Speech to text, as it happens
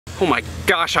Oh my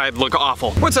gosh, I look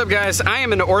awful. What's up, guys? I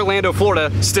am in Orlando,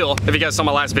 Florida still. If you guys saw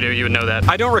my last video, you would know that.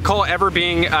 I don't recall ever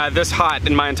being this hot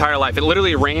in my entire life. It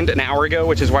literally rained an hour ago,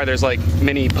 which is why there's like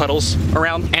mini puddles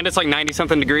around. And it's like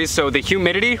 90-something degrees, so the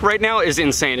humidity right now is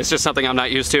insane. It's just something I'm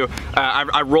not used to.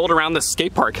 I rolled around the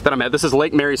skate park that I'm at. This is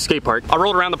Lake Mary Skate Park. I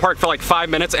rolled around the park for like 5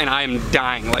 minutes and I am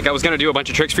dying. Like, I was gonna do a bunch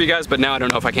of tricks for you guys, but now I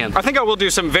don't know if I can. I think I will do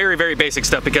some very, very basic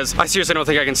stuff because I seriously don't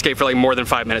think I can skate for like more than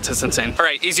 5 minutes. It's insane. All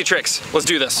right, easy tricks. Let's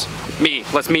do this.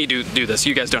 Let's me do this.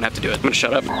 You guys don't have to do it. I'm gonna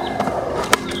shut up.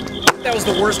 That was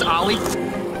the worst ollie.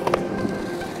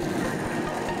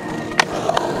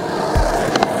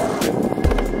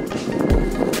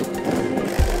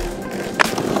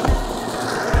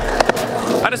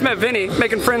 I just met Vinny,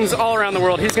 making friends all around the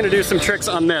world. He's gonna do some tricks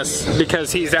on this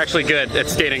because he's actually good at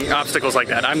skating obstacles like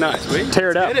that. I'm not.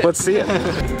 Tear it up. Let's see it.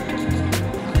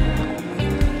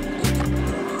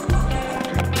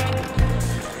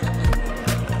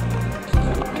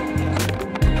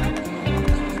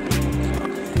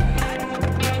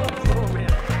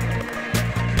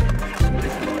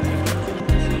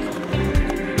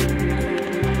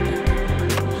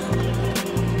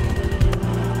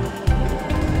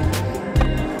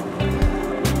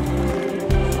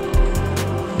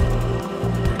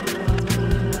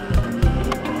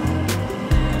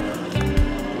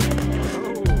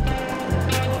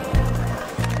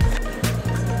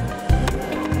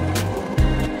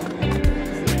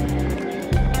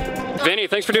 Vinny,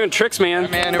 thanks for doing tricks, man. Yeah,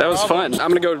 man, that was fun. I'm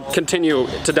gonna go continue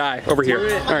to die over here.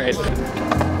 All right.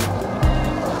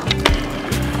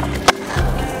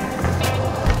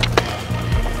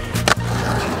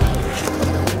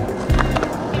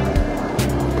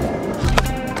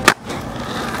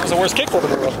 That was the worst kickflip in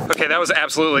the world. Okay, that was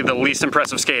absolutely the least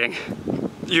impressive skating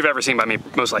you've ever seen by me,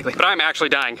 most likely. But I'm actually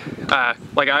dying.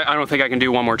 Like, I don't think I can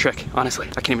do one more trick, honestly.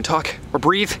 I can't even talk or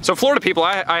breathe. So Florida people,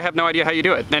 I have no idea how you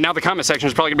do it. And now the comment section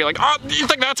is probably gonna be like, oh, you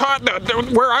think that's hot?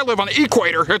 Where I live on the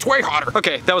equator, it's way hotter.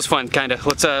 Okay, that was fun, kinda.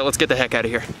 Let's get the heck out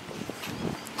of here.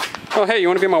 Oh, hey, you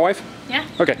wanna be my wife? Yeah.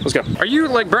 Okay, let's go. Are you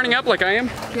like burning up like I am?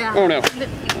 Yeah. Oh no.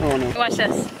 Oh no. Watch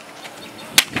this.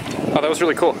 Oh, that was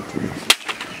really cool.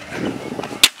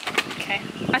 Okay.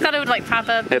 I thought it would like pop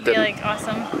up and be like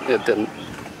awesome. It didn't.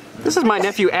 This is my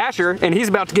nephew Asher, and he's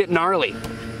about to get gnarly.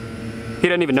 He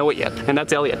doesn't even know it yet, and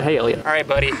that's Elliot. Hey, Elliot. All right,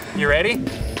 buddy, you ready?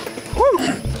 Woo!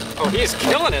 Oh, he's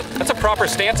killing it. That's a proper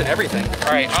stance and everything.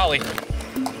 All right, ollie.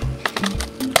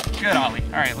 Good ollie.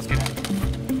 All right, let's get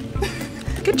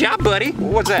it. Good job, buddy.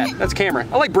 What's that? That's a camera.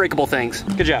 I like breakable things.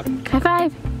 Good job. High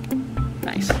five.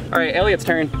 Nice. All right, Elliot's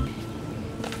turn. Boom.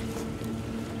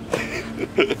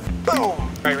 All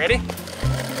right, ready?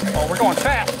 Oh, we're going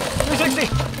fast.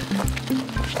 360.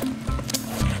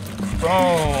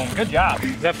 Boom, good job.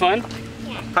 Is that fun?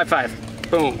 Yeah. High five.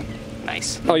 Boom.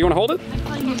 Nice. Oh, you want to hold it?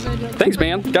 Thanks,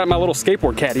 man. Got my little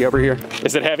skateboard caddy over here.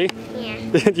 Is it heavy? Yeah.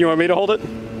 Do you want me to hold it?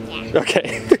 Yeah.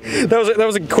 Okay. that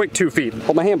was a quick 2 feet.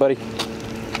 Hold my hand, buddy.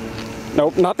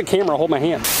 Nope, not the camera. Hold my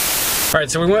hand. All right,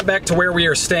 so we went back to where we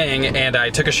are staying and I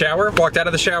took a shower, walked out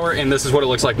of the shower, and this is what it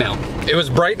looks like now. It was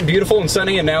bright and beautiful and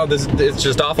sunny, and now it's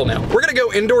just awful now. We're gonna go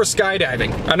indoor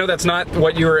skydiving. I know that's not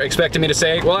what you were expecting me to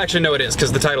say. Well, actually, no, it is,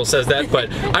 because the title says that,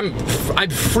 but I'm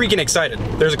freaking excited.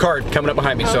 There's a car coming up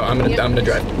behind me, so I'm gonna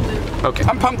drive. Okay.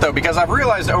 I'm pumped though, because I've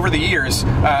realized over the years,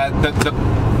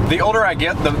 the older I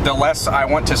get, the less I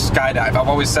want to skydive. I've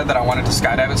always said that I wanted to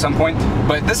skydive at some point,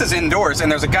 but this is indoors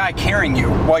and there's a guy carrying you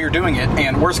while you're doing it,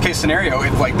 and worst case scenario,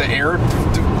 if like the air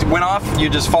went off, you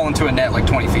just fall into a net like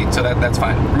 20 feet, so that's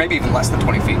fine. Or maybe even less than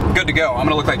 20 feet. Good to go. I'm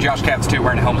gonna look like Josh Katz too,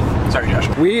 wearing a helmet. Sorry, Josh.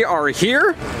 We are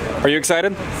here. Are you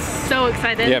excited? So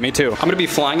excited. Yeah, me too. I'm gonna be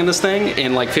flying in this thing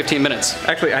in like 15 minutes.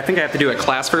 Actually, I think I have to do a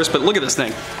class first, but look at this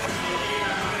thing.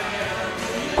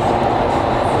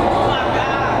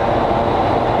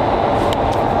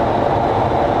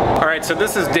 So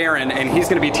this is Darren, and he's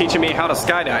going to be teaching me how to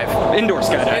skydive. Indoor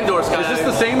skydive. Indoor skydiving. Is this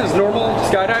the same as normal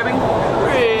skydiving?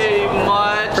 Pretty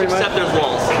much, except there's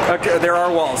walls. Okay, there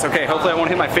are walls. Okay, hopefully I won't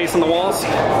hit my face on the walls.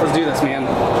 Let's do this, man.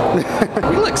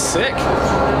 We look sick.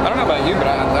 I don't know about you, but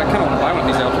I kind of want to buy one of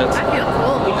these outfits. I feel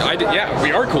cool. Yeah,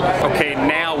 we are cool. Okay,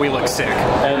 now we look sick.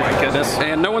 Oh my goodness.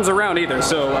 And no one's around either,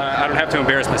 so I don't have to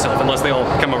embarrass myself unless they all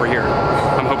come over here.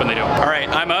 I'm hoping they don't. All right,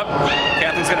 I'm up.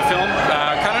 Catherine's going to film.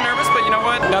 Kind of nervous, but you know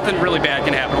what? Nothing really bad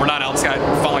can happen. We're not outside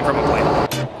falling from a plane.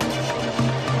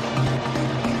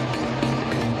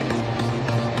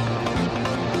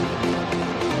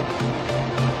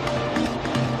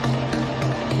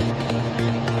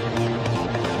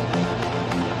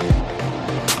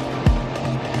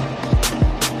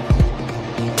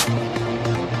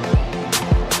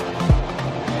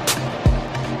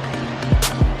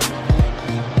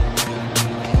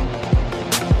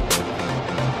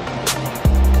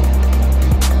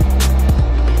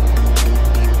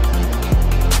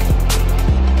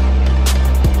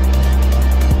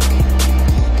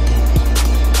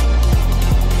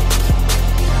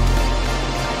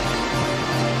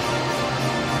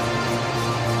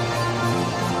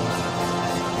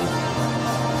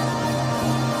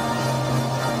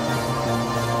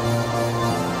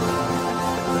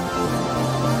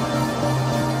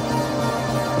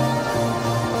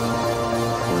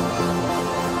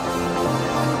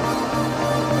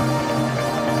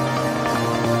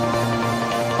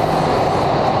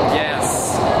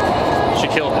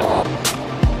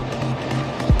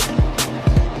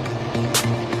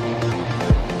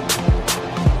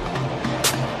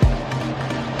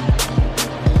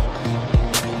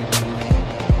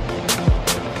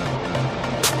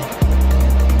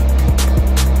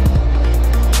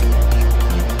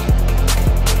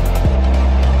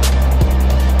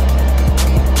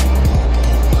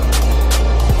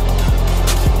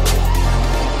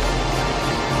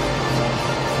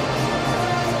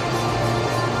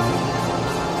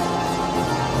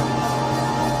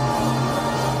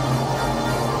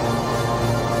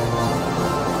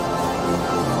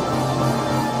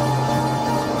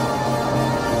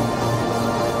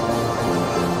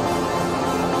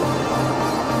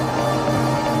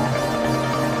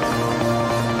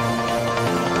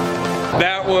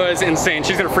 That was insane.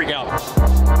 She's gonna freak out.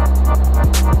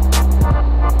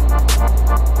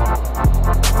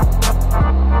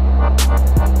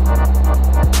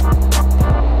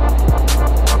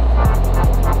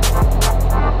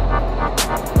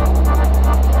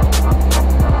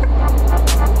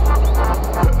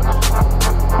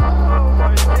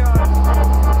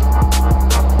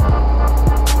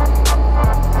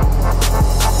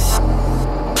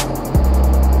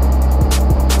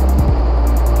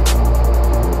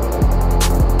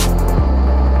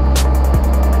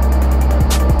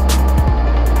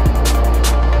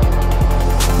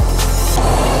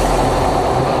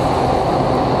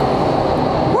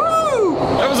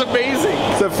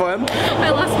 Fun? I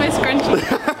lost my scrunchie.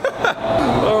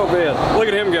 Oh man, look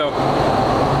at him go.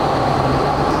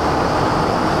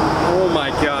 Oh my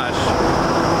gosh.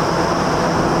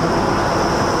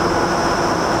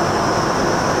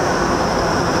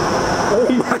 Oh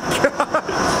my gosh.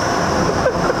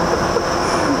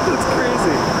 That's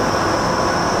crazy.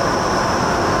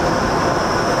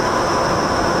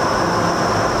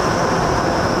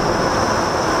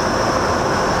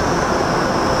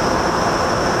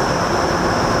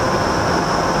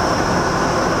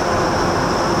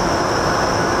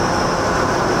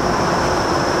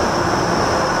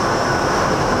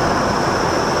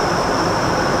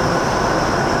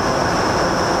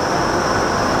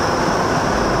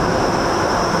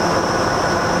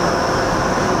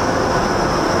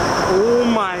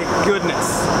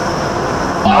 Goodness.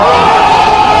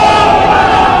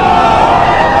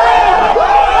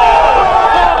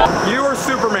 You are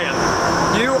Superman.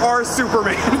 You are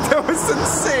Superman. That was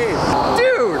insane.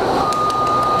 Dude.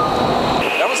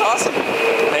 That was awesome.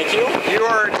 Thank you. You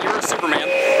are Superman.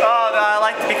 Oh, no, I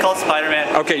like to be called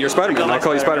Spider-Man. Okay, you're Spider-Man. I'll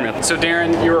call you Spider-Man. So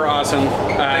Darren, you are awesome.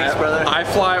 Thanks, brother. I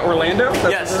fly Orlando?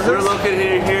 Yes, we're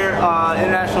located here on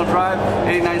International Drive,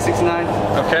 8969.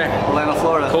 Okay. Orlando,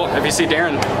 Florida. Cool. If you see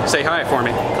Darren, say hi for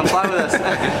me. Come fly with us.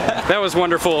 That was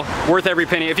wonderful. Worth every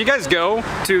penny. If you guys go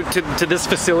to this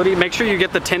facility, make sure you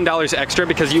get the $10 extra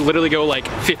because you literally go like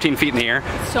 15 feet in the air.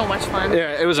 So much fun.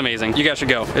 Yeah, it was amazing. You guys should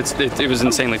go. It was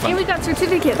insanely fun. And we got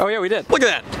certificates. Oh yeah, we did. Look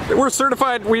at that. We're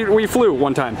certified. We flew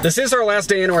one time. This is our last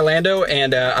day in Orlando,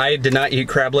 and I did not eat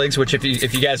crab legs, which if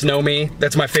you guys know me,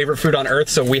 that's my favorite food on earth,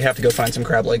 so we have to go find some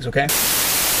crab legs, okay?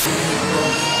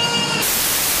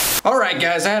 Alright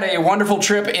guys, I had a wonderful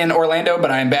trip in Orlando, but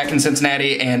I am back in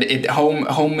Cincinnati, and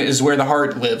home is where the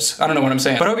heart lives. I don't know what I'm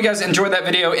saying. But I hope you guys enjoyed that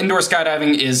video. Indoor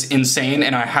skydiving is insane,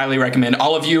 and I highly recommend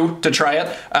all of you to try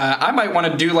it. I might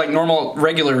want to do like normal,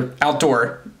 regular,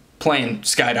 outdoor plane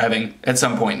skydiving at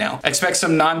some point now. Expect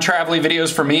some non-travel-y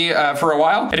videos from me for a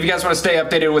while. And if you guys want to stay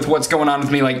updated with what's going on with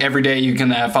me like every day, you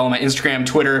can follow my Instagram,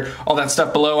 Twitter, all that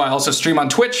stuff below. I also stream on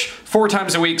Twitch 4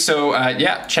 times a week, so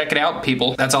yeah, check it out,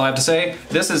 people. That's all I have to say.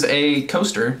 This is a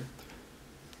coaster.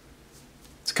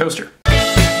 It's a coaster.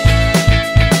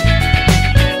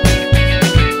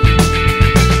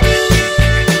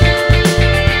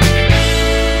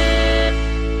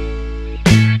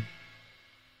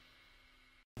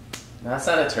 That's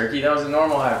not a turkey, that was a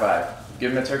normal high five.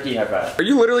 Give him a turkey high five. Are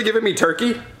you literally giving me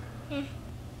turkey?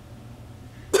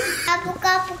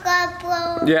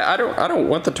 Yeah, I don't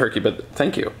want the turkey, but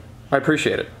thank you. I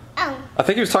appreciate it. Oh. I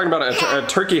think he was talking about a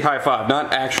turkey high five,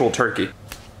 not actual turkey.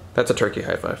 That's a turkey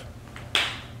high five.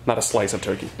 Not a slice of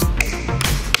turkey.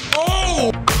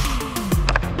 Oh!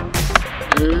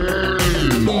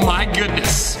 Oh my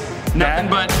goodness. Nothing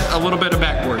but a little bit of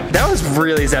backboard. That was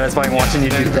really satisfying watching you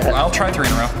do that. I'll try 3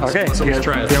 in a row. Okay, let's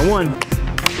try it. Get one.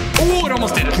 Oh, it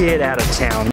almost did it. Get out of town.